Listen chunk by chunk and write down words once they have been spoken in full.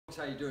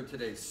How you doing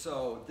today?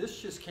 So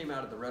this just came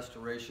out of the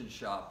restoration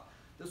shop.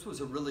 This was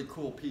a really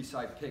cool piece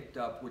I picked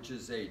up, which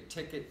is a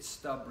ticket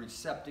stub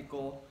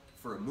receptacle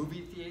for a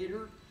movie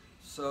theater.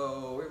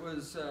 So it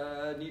was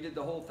needed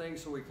the whole thing,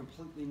 so we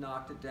completely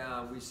knocked it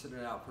down. We sent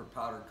it out for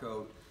powder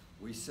coat,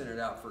 we sent it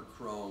out for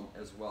chrome,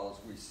 as well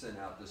as we sent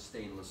out the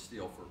stainless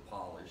steel for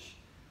polish.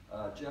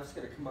 Jeff's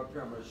going to come up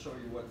here. I'm going to show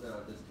you what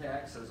the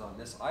tag says on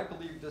this. I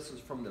believe this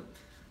is from the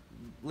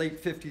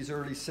late 50s,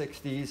 early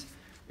 60s.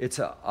 It's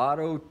an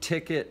auto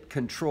ticket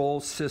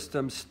control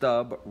system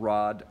stub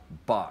rod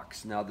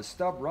box. Now the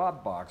stub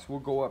rod box, we'll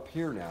go up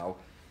here now,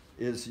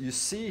 is you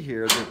see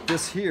here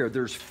that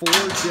there's 4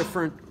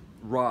 different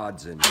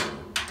rods in here.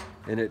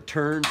 And it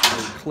turns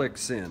and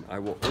clicks in. I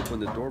will open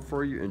the door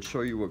for you and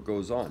show you what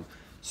goes on.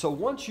 So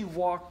once you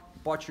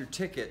bought your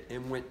ticket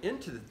and went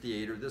into the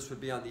theater, this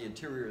would be on the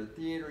interior of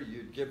the theater,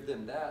 you'd give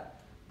them that.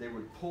 They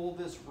would pull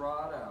this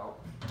rod out,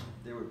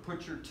 they would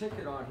put your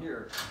ticket on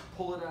here,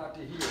 pull it out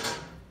to here,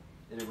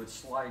 and it would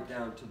slide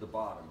down to the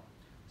bottom.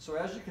 So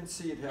as you can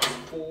see, it has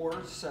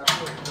 4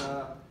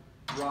 separate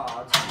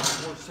rods,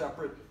 4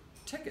 separate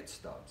ticket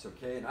stubs,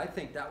 okay? And I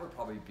think that would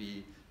probably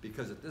be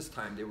because at this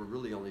time they were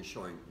really only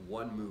showing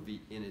one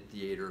movie in a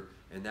theater,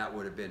 and that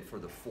would have been for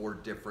the 4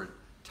 different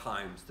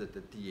times that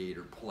the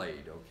theater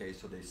played, okay?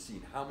 So they've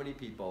seen how many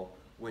people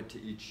went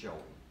to each showing,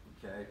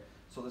 okay?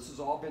 So this has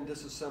all been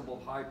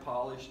disassembled, high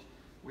polished.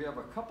 We have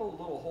a couple of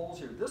little holes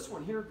here. This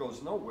one here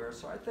goes nowhere,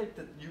 so I think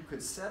that you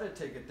could set a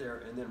ticket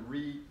there and then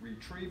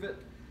retrieve it.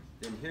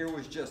 And here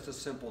was just a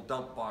simple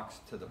dump box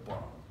to the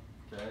bottom,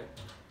 okay?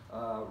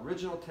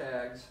 Original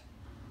tags.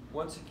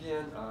 Once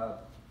again,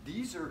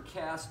 these are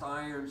cast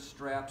iron,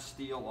 strap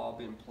steel, all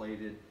been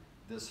plated.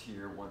 This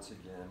here, once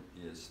again,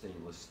 is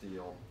stainless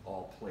steel,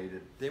 all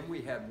plated. Then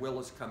we had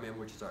Willis come in,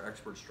 which is our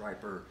expert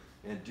striper,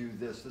 and do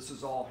this. This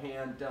is all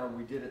hand done.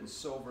 We did it in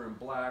silver and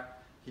black.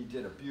 He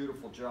did a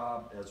beautiful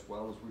job, as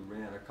well as we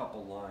ran a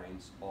couple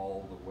lines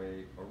all the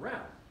way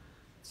around.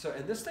 So,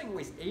 and this thing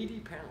weighs 80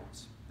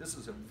 pounds. This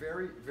is a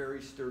very,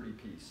 very sturdy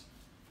piece.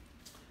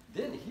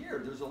 Then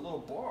here, there's a little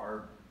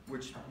bar,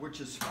 which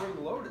is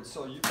spring loaded,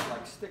 so you can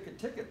like stick a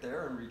ticket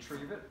there and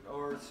retrieve it,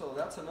 or so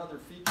that's another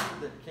feature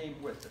that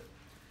came with it.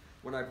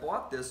 When I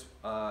bought this,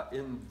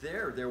 in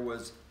there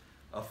was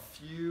a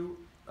few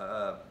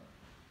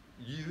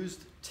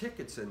used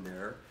tickets in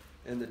there,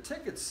 and the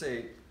tickets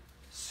say,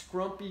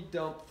 Scrumpy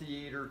Dump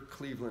Theater,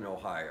 Cleveland,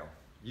 Ohio.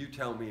 You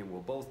tell me and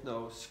we'll both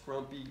know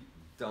Scrumpy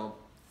Dump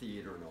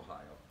Theater in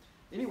Ohio.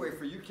 Anyway,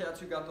 for you cats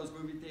who got those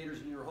movie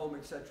theaters in your home,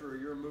 etc., or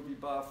you're a movie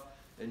buff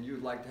and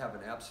you'd like to have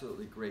an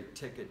absolutely great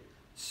ticket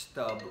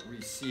stub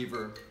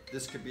receiver,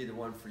 this could be the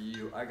one for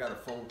you. I got a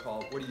phone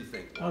call. What do you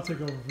think? I'll take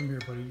over from here,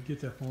 buddy.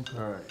 Get that phone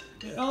call. All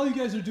right. All you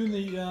guys are doing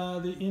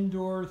the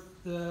indoor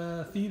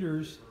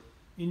theaters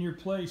in your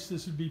place.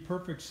 This would be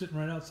perfect sitting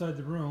right outside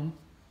the room.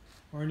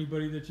 Or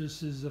anybody that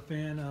just is a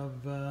fan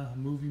of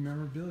movie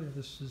memorabilia,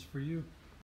 this is for you.